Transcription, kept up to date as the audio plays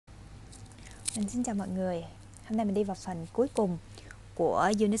Xin chào mọi người. Hôm nay mình đi vào phần cuối cùng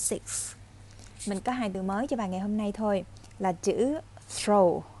của Unit 6. Mình có 2 từ mới cho bài ngày hôm nay thôi, là chữ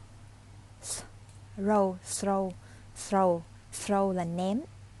throw. Throw là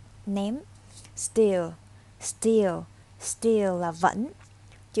ném. Steal là vẫn.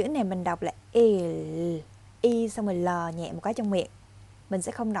 Chữ này mình đọc là y xong rồi l nhẹ một cái trong miệng. Mình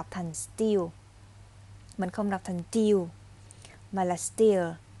sẽ không đọc thành steal. Mình không đọc thành steal mà là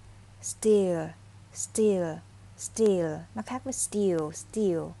steal. Nó khác với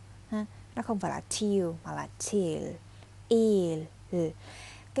steal ha. Nó không phải là teal mà là teal.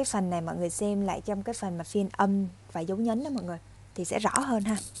 Cái phần này mọi người xem lại trong cái phần mà phiên âm và dấu nhấn đó mọi người, thì sẽ rõ hơn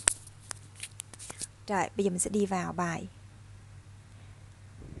ha. Rồi bây giờ mình sẽ đi vào bài.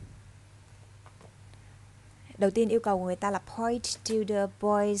 Đầu tiên yêu cầu của người ta là point to the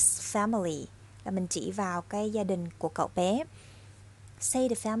boy's family, là mình chỉ vào cái gia đình của cậu bé. Say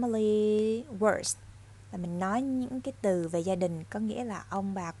the family words, là mình nói những cái từ về gia đình, có nghĩa là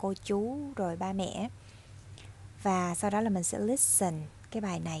ông bà cô chú rồi ba mẹ. Và sau đó là mình sẽ listen cái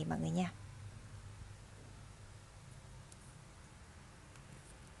bài này mọi người nha.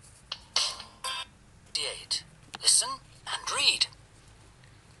 Listen and read.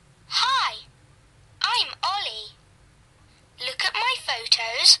 Hi, I'm Ollie. Look at my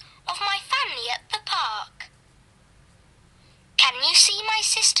photos of my family at the park. Can you see my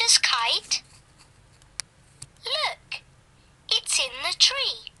sister's kite? Look, it's in the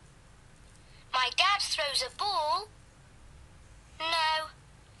tree. My dad throws a ball. No,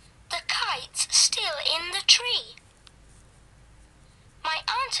 the kite's still in the tree. My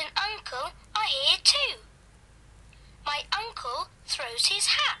aunt and uncle are here too. My uncle throws his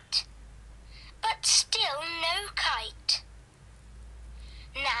hat, but still no kite.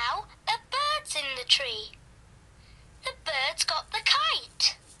 Now a bird's in the tree. The bird's got the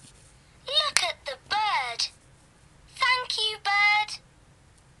kite. Look at the bird. Thank you, bird.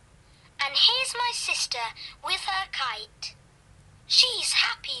 And here's my sister with her kite. She's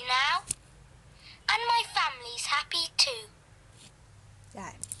happy now. And my family's happy too.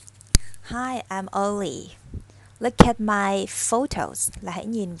 Rồi. Hi, I'm Ollie. Look at my photos, là hãy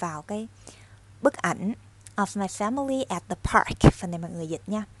nhìn vào cái bức ảnh of my family at the park. Phần này mọi người dịch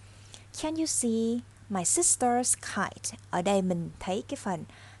nha. Can you see my sister's kite? Ở đây mình thấy cái phần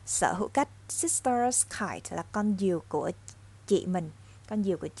sở hữu cách sister's kite là con diều của chị mình, con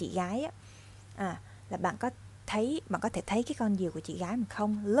diều của chị gái á. Là bạn có thể thấy cái con diều của chị gái mình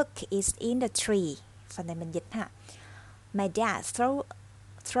không? Look, it's in the tree. Phần này mình dịch ha. My dad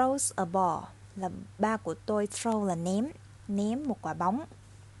throws a ball, là ba của tôi. Throw là ném một quả bóng.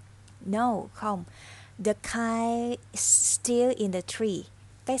 No, không. The kite is still in the tree.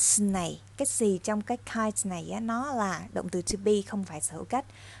 Cái gì trong cái kite này á, nó là động từ to be, không phải sở hữu cách.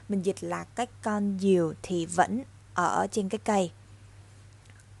 Mình dịch là cái con diều thì vẫn ở trên cái cây.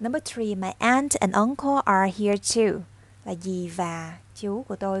 Number 3, my aunt and uncle are here too. Là dì và chú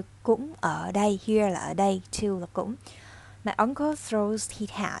của tôi cũng ở đây. Here là ở đây, too là cũng. My uncle throws his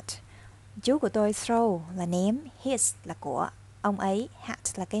hat. Chú của tôi throw là ném, his là của ông ấy, hat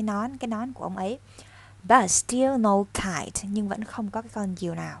là cái nón của ông ấy. But still no kite, nhưng vẫn không có cái con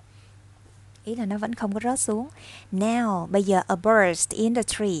diều nào. Ý là nó vẫn không có rớt xuống. Now, bây giờ a bird in the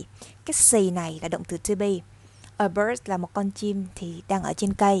tree. Cái xì này là động từ to be. A bird là một con chim thì đang ở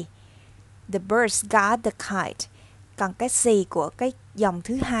trên cây. The birds got the kite. Còn cái xì của cái dòng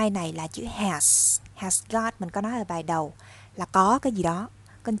thứ hai này là chữ has. Has got, mình có nói ở bài đầu, là có cái gì đó.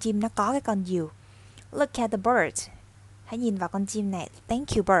 Con chim nó có cái con diều. Look at the bird. Hãy nhìn vào con chim này. Thank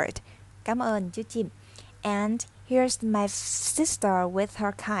you bird. Cảm ơn chú chim. And here's my sister with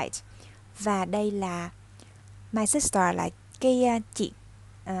her kite. Và đây là my sister là cái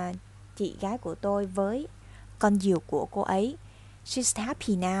chị gái của tôi với con diều của cô ấy. She's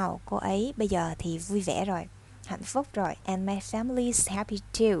happy now. Cô ấy bây giờ thì vui vẻ rồi, hạnh phúc rồi. And my family is happy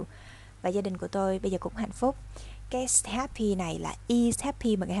too. Và gia đình của tôi bây giờ cũng hạnh phúc. Cái happy này là is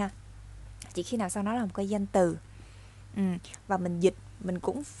happy mọi người ha. Chỉ khi nào sau nó là một cái danh từ. Và mình dịch mình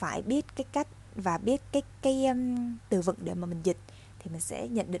cũng phải biết cái cách và biết cái từ vựng để mà mình dịch, thì mình sẽ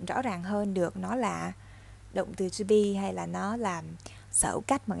nhận định rõ ràng hơn được nó là động từ to be hay là nó là sở hữu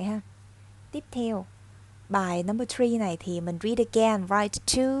cách mọi người ha. Tiếp theo, bài number 3 này thì mình read again, write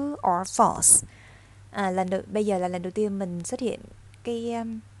true or false. Bây giờ là lần đầu tiên mình xuất hiện cái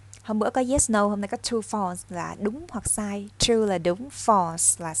hôm bữa có yes no, hôm nay có true false là đúng hoặc sai. True là đúng,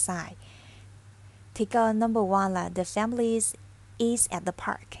 false là sai. Thì câu number 1 là the family is at the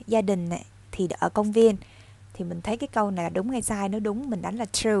park. Gia đình này thì ở công viên. Thì mình thấy cái câu này là đúng hay sai. Nếu đúng mình đánh là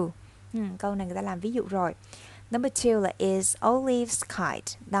true. Câu này người ta làm ví dụ rồi. Number 2 là is Olive's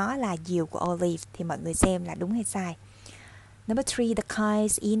kite. Đó là diều của Olive. Thì mọi người xem là đúng hay sai. Number 3, the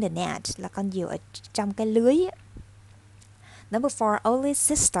kite's in the net. Là con diều ở trong cái lưới. Number 4, Olive's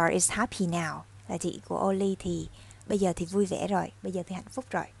sister is happy now. Là chị của Olive thì bây giờ thì vui vẻ rồi. Bây giờ thì hạnh phúc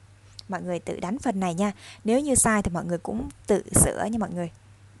rồi. Mọi người tự đánh phần này nha. Nếu như sai thì mọi người cũng tự sửa nha mọi người.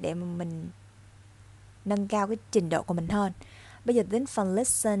 Để mà mình nâng cao cái trình độ của mình hơn. Bây giờ đến phần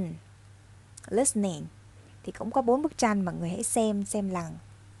listening. Thì cũng có 4 bức tranh. Mọi người hãy xem là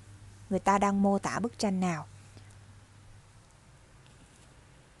người ta đang mô tả bức tranh nào.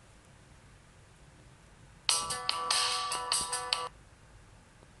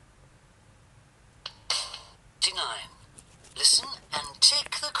 Listen and take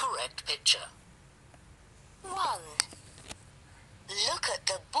the correct picture. 1. Look at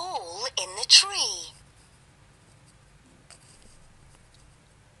the ball in the tree.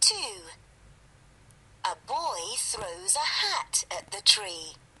 2. A boy throws a hat at the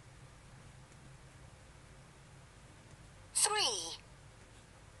tree. 3.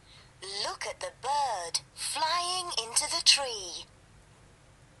 Look at the bird flying into the tree.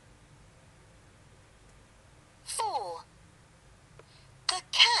 4. The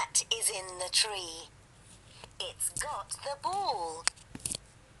cat is in the tree. It's got the ball.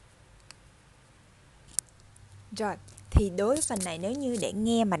 Rồi, thì đối với phần này nếu như để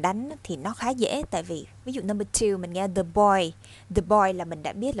nghe mà đánh thì nó khá dễ. Tại vì ví dụ number 2 mình nghe the boy. The boy là mình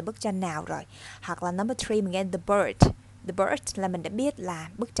đã biết là bức tranh nào rồi. Hoặc là number 3 mình nghe the bird. The bird là mình đã biết là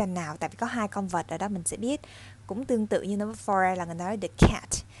bức tranh nào. Tại vì có 2 con vật ở đó mình sẽ biết. Cũng tương tự như number 4 là người nói the cat.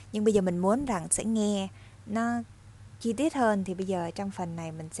 Nhưng bây giờ mình muốn rằng sẽ nghe nó chi tiết hơn. Thì bây giờ trong phần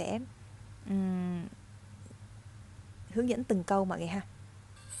này mình sẽ hướng dẫn từng câu mọi người ha.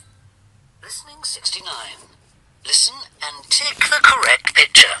 Listening 69. Listen and take the correct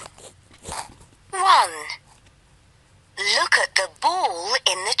picture. 1. Look at the ball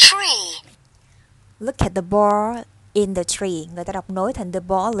in the tree. Look at the ball in the tree. Người ta đọc nối thành the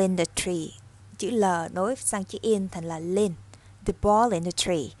ball in the tree. Chữ L nối sang chữ in thành là lên. The ball in the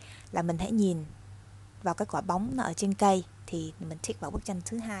tree là mình hãy nhìn vào cái quả bóng nó ở trên cây. Thì mình tick vào bức tranh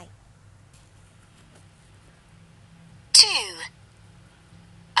thứ 2. 2.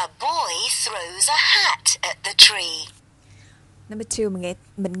 A boy throws a hat at the tree. Number 2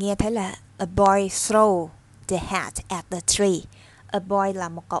 mình nghe thấy là a boy throw the hat at the tree. A boy là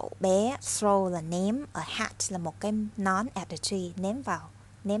một cậu bé, throw là ném, a hat là một cái nón at the tree,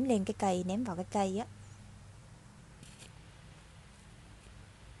 ném lên cái cây, ném vào cái cây á.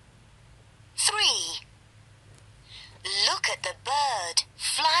 3. Look at the bird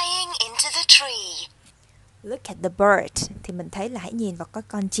flying into the tree. Look at the bird thì mình thấy là hãy nhìn vào cái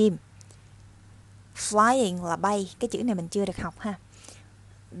con chim. Flying là bay, cái chữ này mình chưa được học ha.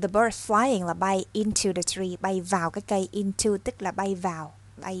 The bird flying là bay into the tree, bay vào cái cây. Into tức là bay vào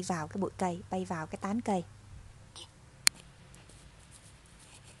cái bụi cây, bay vào cái tán cây.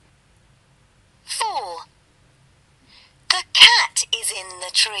 4. The cat is in the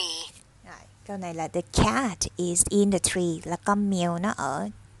tree. Rồi, câu này là the cat is in the tree, là con mèo nó ở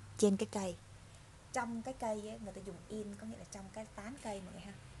trên cái cây. Trong cái cây ấy, người ta dùng in có nghĩa là trong cái tán cây mọi người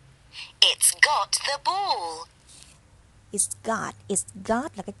ha. It's got the ball. It's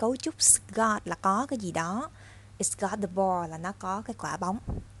got là cái cấu trúc. Got là có cái gì đó. It's got the ball là nó có cái quả bóng.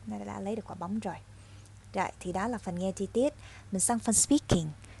 Nó đã lấy được quả bóng rồi. Rồi, thì đó là phần nghe chi tiết. Mình sang phần speaking.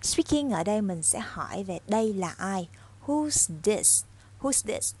 Speaking ở đây mình sẽ hỏi về đây là ai. Who's this?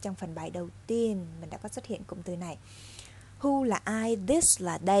 Who's this? Trong phần bài đầu tiên mình đã có xuất hiện cụm từ này. Who là ai? This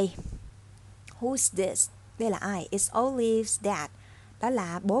là đây. Who's this? Đây là ai? It's Olive's dad. Đó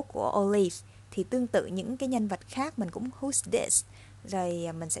là bố của Olive. Thì tương tự những cái nhân vật khác mình cũng who's this. Rồi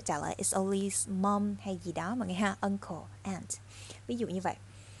mình sẽ trả lời it's Olive's mom hay gì đó mọi người ha. Uncle, aunt. Ví dụ như vậy.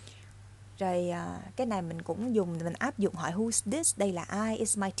 Rồi cái này mình cũng mình áp dụng hỏi who's this? Đây là ai?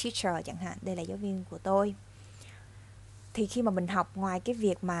 It's my teacher chẳng hạn. Đây là giáo viên của tôi. Thì khi mà mình học, ngoài cái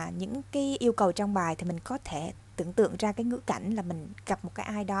việc mà những cái yêu cầu trong bài thì mình có thể tưởng tượng ra cái ngữ cảnh là mình gặp một cái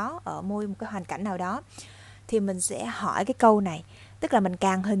ai đó ở một cái hoàn cảnh nào đó. Thì mình sẽ hỏi cái câu này. Tức là mình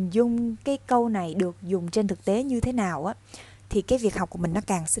càng hình dung cái câu này được dùng trên thực tế như thế nào á, thì cái việc học của mình nó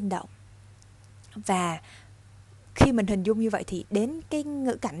càng sinh động. Và khi mình hình dung như vậy thì đến cái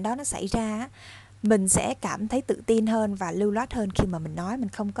ngữ cảnh đó nó xảy ra, mình sẽ cảm thấy tự tin hơn và lưu loát hơn khi mà mình nói. Mình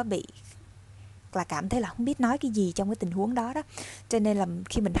không có bị là cảm thấy là không biết nói cái gì trong cái tình huống đó đó. Cho nên là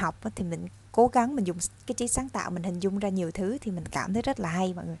khi mình học thì mình cố gắng mình dùng cái trí sáng tạo, mình hình dung ra nhiều thứ thì mình cảm thấy rất là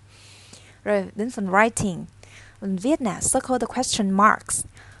hay mọi người. Rồi đến phần writing, mình viết nè, circle the question marks.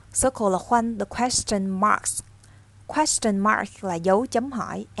 Circle là khoanh the question marks. Question mark là dấu chấm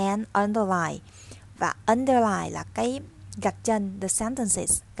hỏi and underline. Và underline là cái gạch chân, the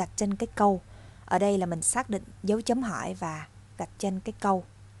sentences, gạch chân cái câu. Ở đây là mình xác định dấu chấm hỏi và gạch chân cái câu.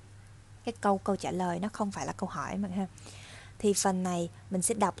 Cái câu trả lời, nó không phải là câu hỏi mà ha. Thì phần này mình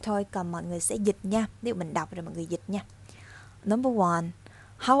sẽ đọc thôi, còn mọi người sẽ dịch nha. Nếu mình đọc rồi mọi người dịch nha. Number 1,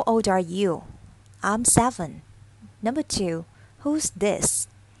 how old are you? I'm 7. Number 2, who's this?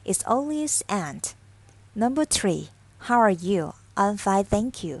 It's Ollie's aunt. Number 3, how are you? I'm fine,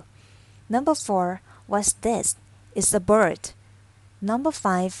 thank you. Number 4, what's this? It's a bird. Number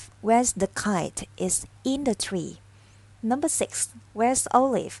 5, where's the kite? It's in the tree. Number 6, where's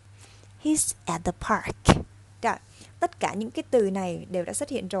Olive? He's at the park. Rồi, tất cả những cái từ này đều đã xuất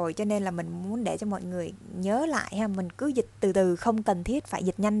hiện rồi, cho nên là mình muốn để cho mọi người nhớ lại ha. Mình cứ dịch từ từ, không cần thiết phải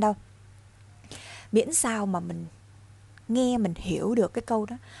dịch nhanh đâu. Miễn sao mà mình nghe, mình hiểu được cái câu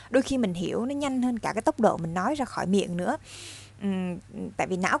đó. Đôi khi mình hiểu nó nhanh hơn cả cái tốc độ mình nói ra khỏi miệng nữa. Tại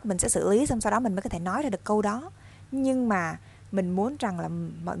vì não của mình sẽ xử lý, xong sau đó mình mới có thể nói ra được câu đó. Nhưng mà mình muốn rằng là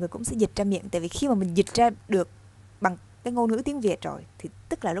mọi người cũng sẽ dịch ra miệng. Tại vì khi mà mình dịch ra được bằng cái ngôn ngữ tiếng Việt rồi thì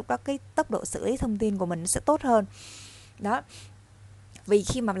tức là lúc đó cái tốc độ xử lý thông tin của mình sẽ tốt hơn. Đó. Vì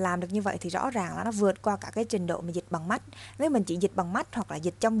khi mà làm được như vậy thì rõ ràng là nó vượt qua cả cái trình độ mà dịch bằng mắt. Nếu mình chỉ dịch bằng mắt hoặc là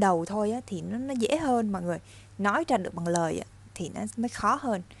dịch trong đầu thôi á, thì nó dễ hơn mọi người. Nói ra được bằng lời á, thì nó mới khó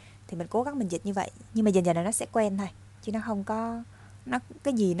hơn. Thì mình cố gắng mình dịch như vậy. Nhưng mà dần dần là nó sẽ quen thôi. Chứ nó không có...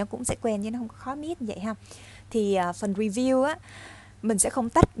 cái gì nó cũng sẽ quen, chứ nó không có khó miết như vậy ha. Thì phần review á, mình sẽ không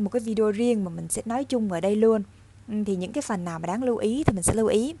tách một cái video riêng mà mình sẽ nói chung ở đây luôn. Thì những cái phần nào mà đáng lưu ý thì mình sẽ lưu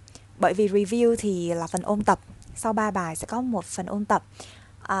ý. Bởi vì review thì là phần ôn tập. Sau 3 bài sẽ có một phần ôn tập.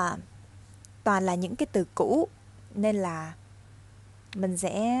 Toàn là những cái từ cũ. Nên là mình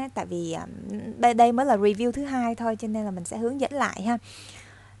sẽ... Tại vì đây mới là review thứ 2 thôi, cho nên là mình sẽ hướng dẫn lại ha.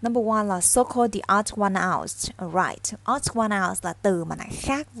 Number 1 là so-called the odd one out. Right. Odd one out là từ mà lại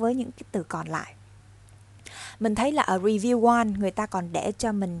khác với những cái từ còn lại. Mình thấy là ở review 1 người ta còn để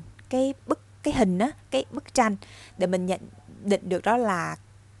cho mình cái hình á, cái bức tranh để mình nhận định được đó là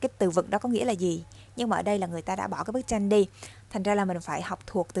cái từ vựng đó có nghĩa là gì. Nhưng mà ở đây là người ta đã bỏ cái bức tranh đi. Thành ra là mình phải học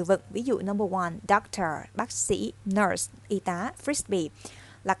thuộc từ vựng. Ví dụ number 1, doctor, bác sĩ, nurse, y tá, frisbee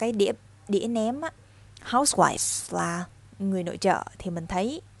là cái đĩa ném á. Housewife là người nội trợ. Thì mình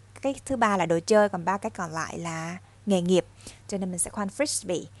thấy cái thứ 3 là đồ chơi, còn 3 cái còn lại là nghề nghiệp. Cho nên mình sẽ khoan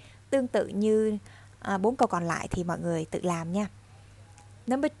frisbee. Tương tự như 4 câu còn lại thì mọi người tự làm nha.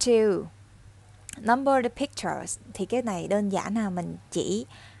 Number 2, number the pictures. Thì cái này đơn giản là mình chỉ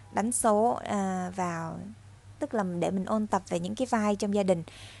đánh số vào, tức là để mình ôn tập về những cái vai trong gia đình.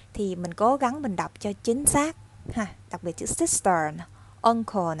 Thì mình cố gắng mình đọc cho chính xác ha. Đặc biệt chữ sister,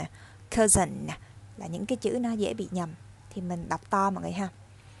 uncle, cousin là những cái chữ nó dễ bị nhầm. Thì mình đọc to mọi người ha.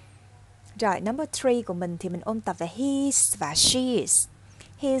 Rồi, number 3 của mình thì mình ôn tập về his và she's.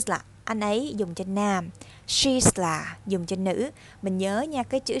 His là anh ấy dùng cho nam, she's là dùng cho nữ. Mình nhớ nha,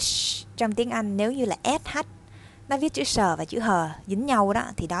 cái chữ trong tiếng Anh nếu như là SH nó viết chữ sờ và chữ hờ dính nhau đó,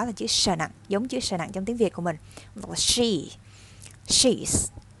 thì đó là chữ sờ nặng, giống chữ sờ nặng trong tiếng Việt của mình. Hoặc là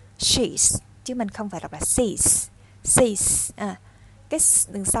she's, chứ mình không phải đọc là she's. Cái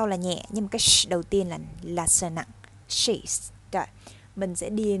đằng sau là nhẹ, nhưng mà cái đầu tiên là sờ nặng, she's. Rồi, mình sẽ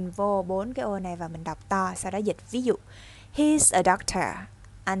điền vô 4 cái ô này và mình đọc to, sau đó dịch. Ví dụ, he's a doctor,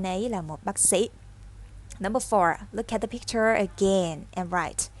 anh ấy là một bác sĩ. Number 4, look at the picture again and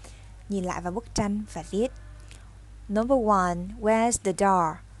write. Nhìn lại vào bức tranh và viết. Number 1, where's the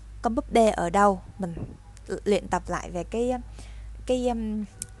door? Con búp bê ở đâu? Mình luyện tập lại về cái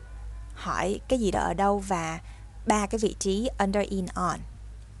hỏi cái gì đó ở đâu và 3 cái vị trí under, in, on.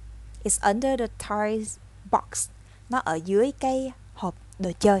 It's under the toy box. Nó ở dưới cái hộp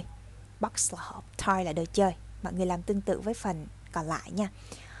đồ chơi. Box là hộp, toy là đồ chơi. Mọi người làm tương tự với phần còn lại nha.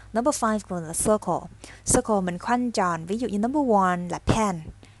 Number 5 còn là circle. Circle mình khoanh tròn. Ví dụ như number 1 là pen.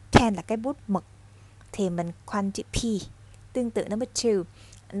 Pen là cái bút mực. Thì mình khoanh chữ P. Tương tự number 2.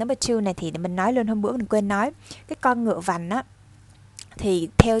 Number 2 này thì mình nói luôn, hôm bữa mình quên nói. Cái con ngựa vằn á, thì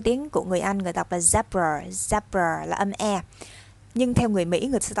theo tiếng của người Anh người đọc là zebra. Zebra là âm E. Nhưng theo người Mỹ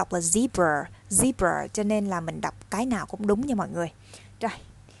người sẽ đọc là zebra. Cho nên là mình đọc cái nào cũng đúng nha mọi người.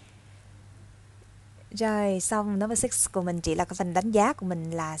 Rồi, xong number 6 của mình chỉ là cái phần đánh giá của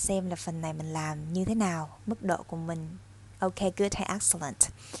mình, là xem là phần này mình làm như thế nào, mức độ của mình ok, good hay excellent.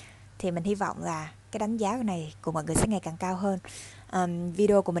 Thì mình hy vọng là cái đánh giá này của mọi người sẽ ngày càng cao hơn.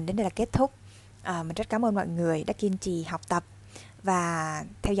 Video của mình đến đây là kết thúc. Mình rất cảm ơn mọi người đã kiên trì học tập và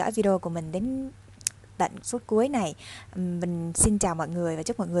theo dõi video của mình đến tận phút cuối này. Mình xin chào mọi người và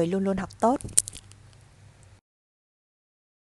chúc mọi người luôn luôn học tốt.